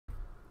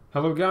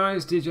Hello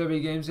guys,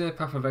 DJB Games here,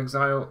 Path of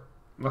Exile.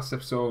 Last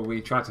episode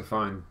we tried to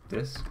find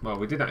this. Well,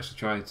 we did actually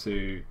try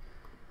to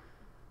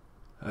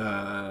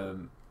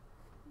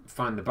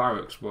find the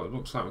barracks, but it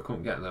looks like we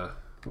couldn't get there.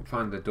 Couldn't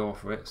find the door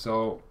for it,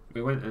 so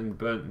we went and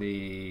burnt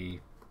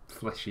the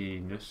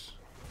fleshiness.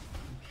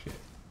 Shit,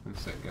 one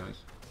sec guys.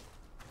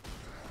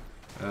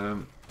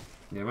 Yeah,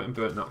 went and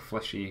burnt that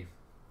fleshy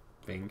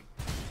thing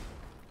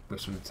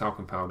with some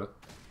talcum powder.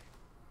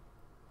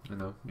 I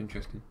know,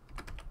 interesting.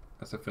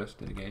 That's the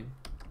first in the game.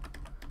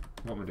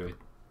 What am I doing?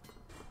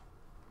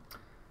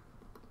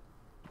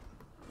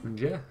 And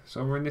yeah,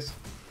 so we're in this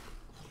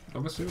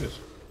other sewers.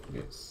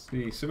 It's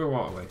the sewer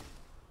waterway.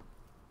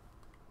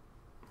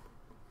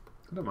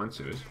 I don't mind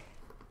sewers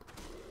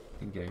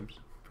in games.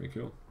 Pretty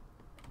cool.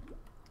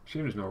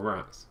 Shame there's no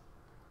rats.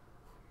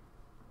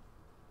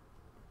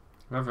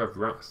 I'd rather have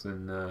rats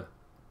than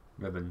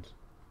ribbons,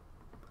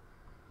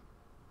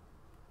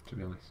 to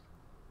be honest.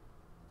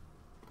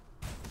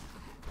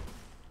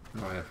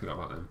 Oh yeah, I forgot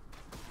about them.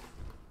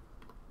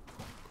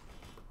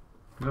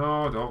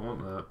 No, I don't want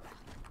that.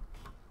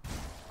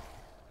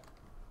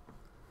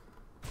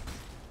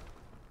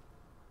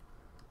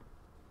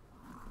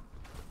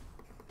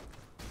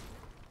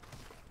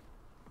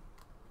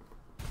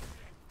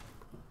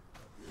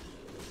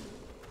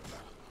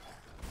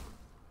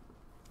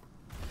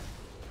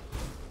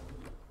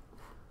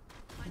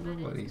 I don't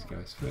know what these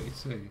guys,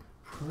 32.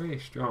 Pretty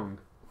strong.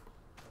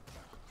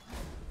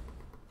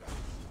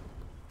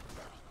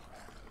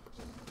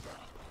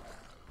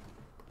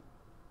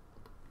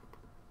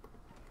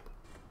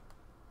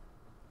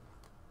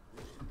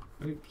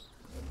 Oops.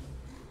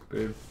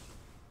 Boom.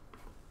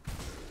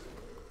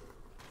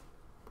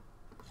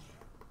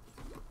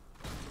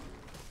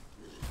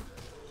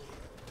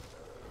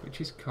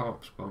 Which is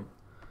corpse bomb?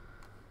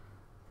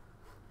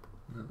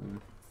 That one.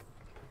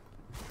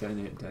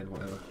 Detonate, dead,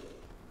 whatever.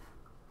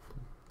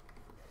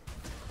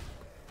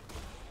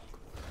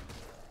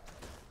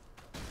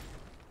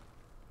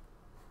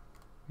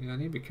 Yeah, I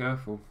need to be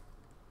careful.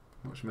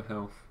 Watch my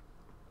health.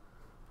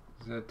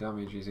 Their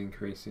damage is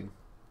increasing.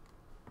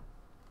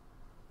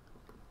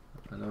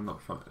 And I'm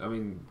not fine. I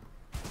mean,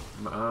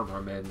 my armor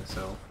I made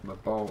myself, my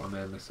bow I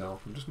made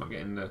myself. I'm just not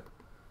getting the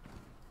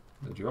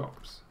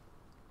drops.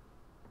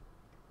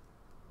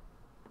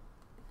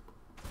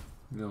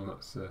 No,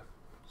 that's a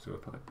sewer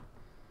pipe.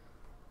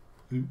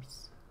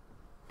 Oops.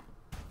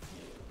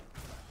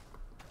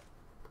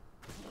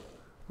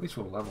 At least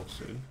we'll level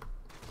soon.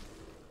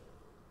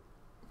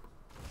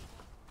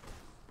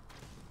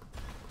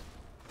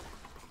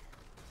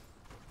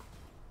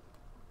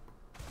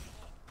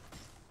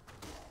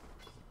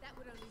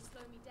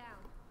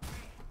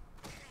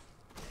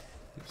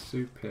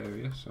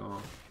 Superior,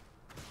 so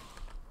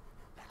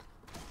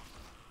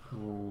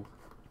I'll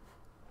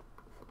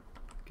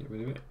get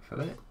rid of it for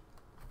that.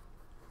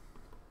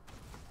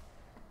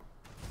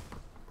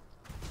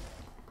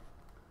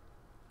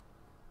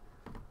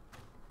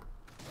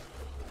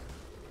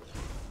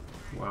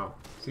 Wow,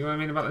 see what I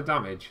mean about the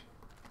damage?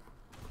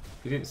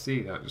 If you didn't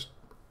see that, just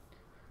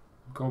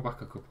go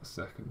back a couple of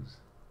seconds.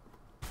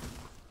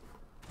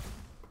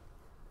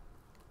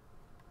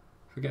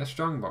 If we get a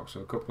strong box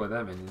or a couple of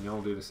them in and you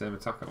all do the same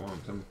attack at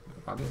once, I'm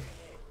about it.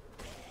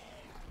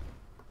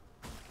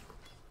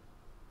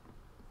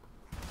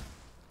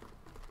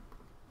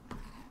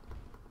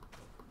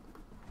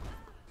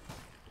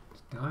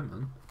 Just die,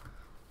 man.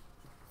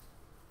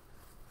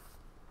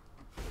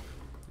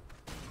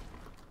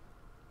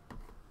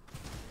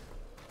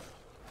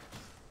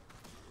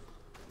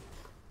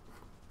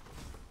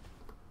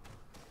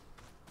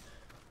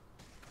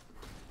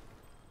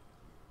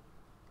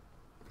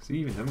 See,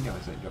 even them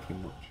guys ain't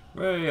dropping much.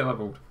 Way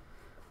leveled.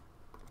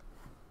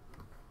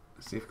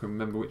 Let's see if I can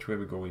remember which way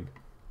we're going.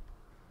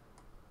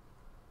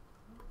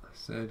 I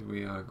said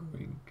we are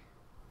going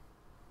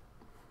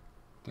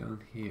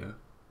down here,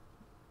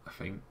 I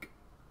think.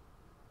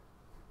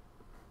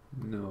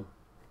 No.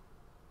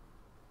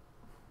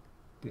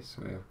 This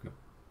way I've got.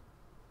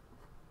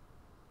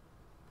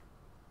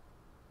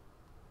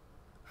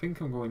 I think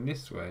I'm going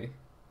this way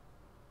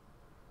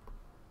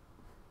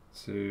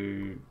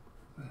to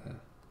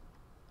there.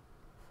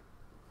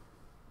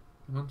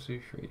 1,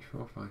 2, 3,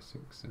 4, 5,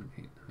 6, 7,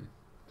 8, 9,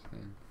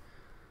 10.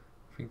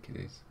 I think it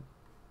is.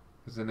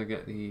 Because then I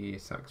get the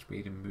attack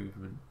speed and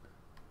movement.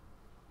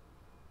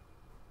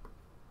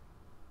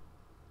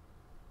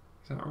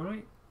 Is that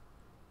right?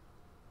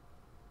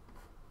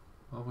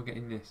 Or am I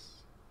getting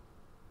this?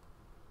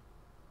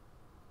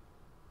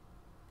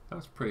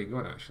 That's pretty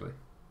good actually.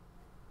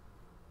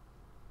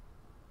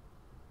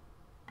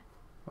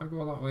 If I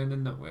go that way and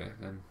then that way,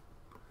 then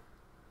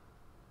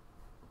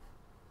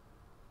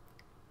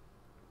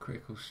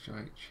critical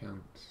strike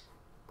chance.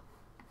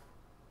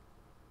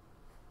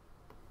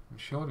 I'm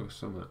sure there was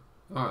something.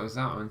 Oh, it was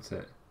that, wasn't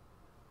it?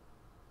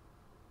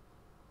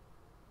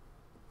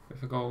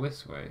 If I go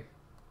this way,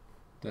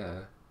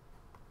 there,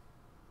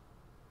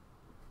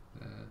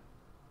 there.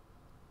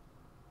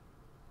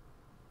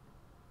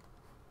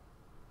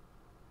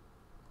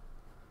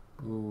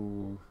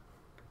 Ooh,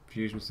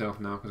 confused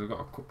myself now because I've got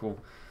a couple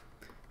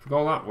If I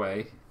go that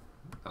way,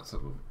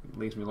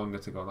 leaves me longer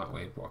to go that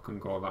way, but I can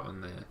go that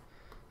on there.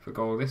 If I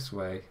go this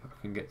way,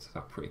 I can get to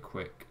that pretty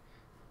quick.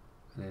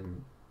 And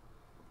then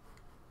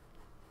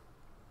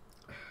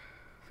I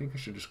think I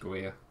should just go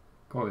here,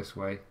 go this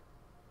way,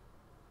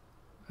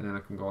 and then I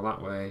can go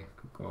that way,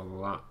 I can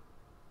go that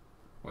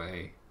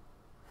way.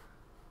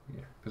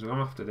 Yeah, because I'm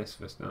after this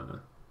first, aren't I?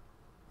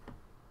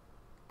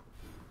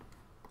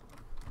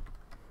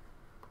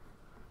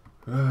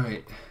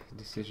 Right,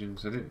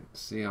 decisions. I didn't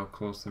see how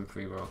close them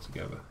three were all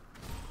together.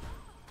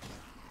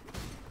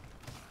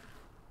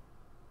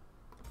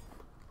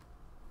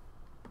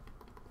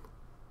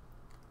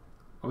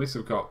 At least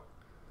I've got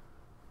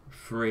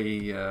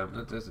three,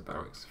 there's the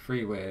barracks,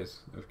 3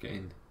 ways of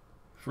getting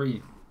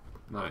 3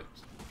 like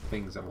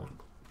things I want,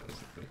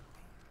 basically.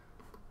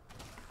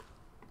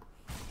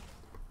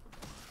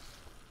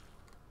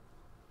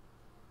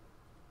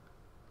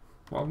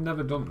 What I've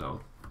never done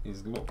though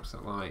is looked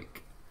at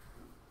like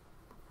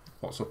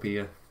what's up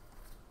here.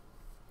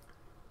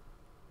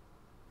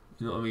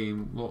 You know what I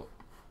mean? What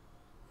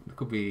it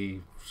could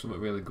be something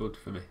really good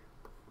for me.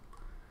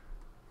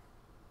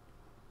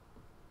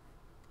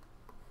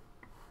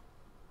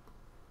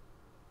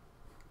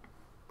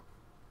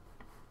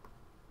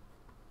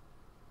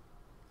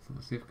 So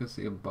let's see if I can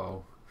see a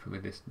bow from a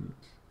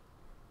distance.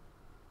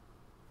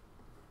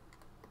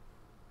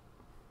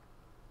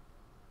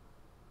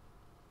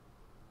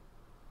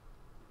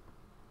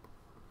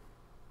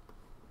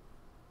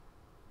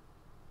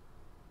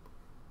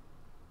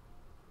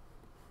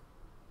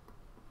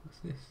 What's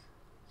this?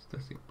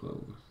 Static blows.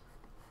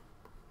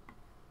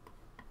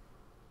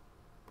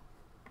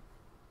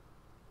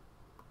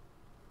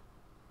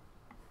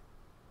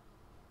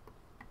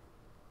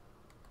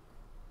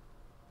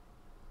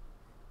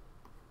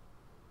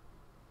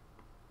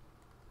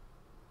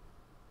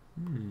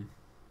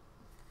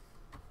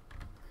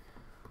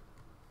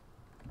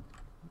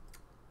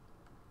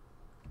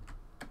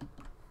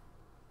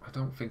 I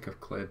don't think I've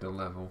cleared the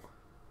level,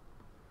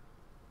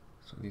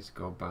 so I need to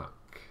go back.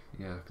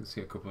 Yeah, I can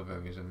see a couple of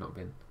areas I've not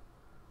been.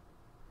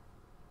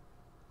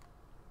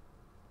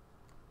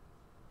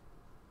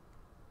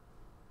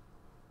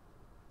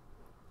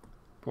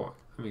 But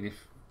I mean,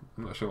 if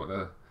I'm not sure what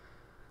the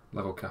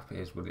level cap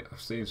is, but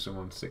I've seen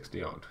someone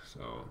 60 odd,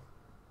 so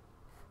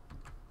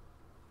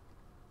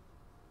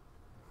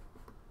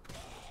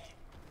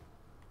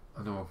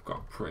I know I've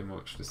got pretty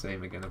much the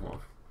same again of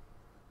what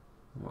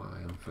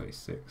I am,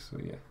 36. So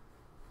yeah,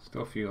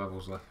 still a few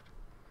levels left,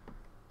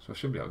 so I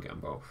should be able to get them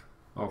both.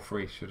 All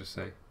 3, should I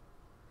say.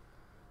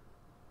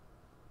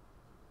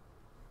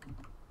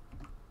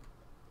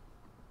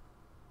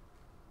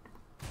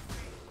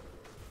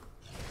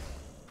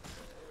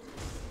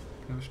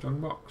 Have a strong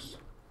box,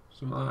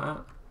 something like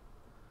that.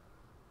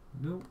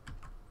 Nope,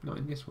 not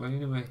in this way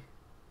anyway.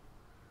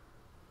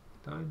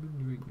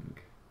 Diamond ring.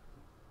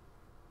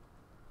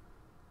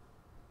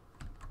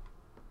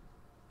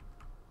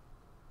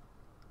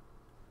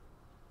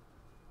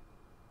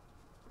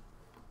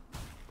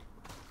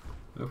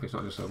 I hope it's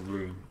not just a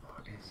room.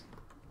 Oh, it is.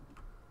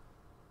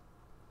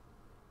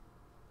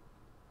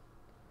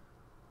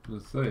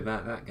 Well, sorry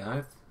about that,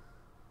 guys.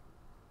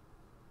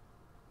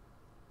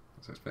 I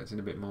was expecting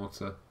a bit more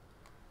to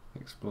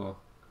explore.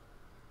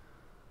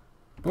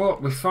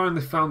 But we finally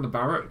found the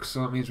barracks,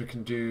 so that means we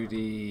can do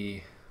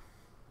the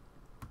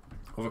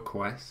other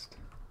quest,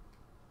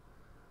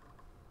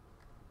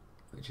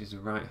 which is the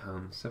right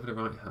hand. Sever the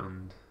right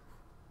hand.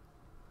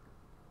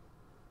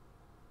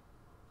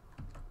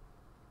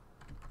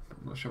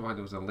 I'm not sure why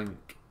there was a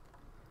link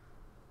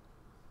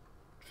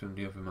from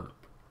the other map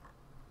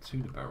to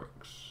the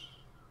barracks,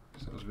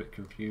 so that was a bit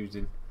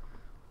confusing.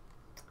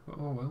 But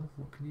oh well,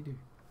 what can you do?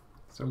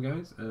 So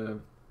guys,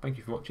 thank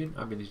you for watching.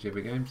 I've been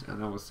DJB Games,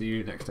 and I will see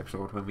you next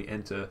episode when we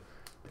enter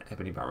the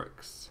Ebony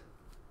Barracks.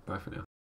 Bye for now.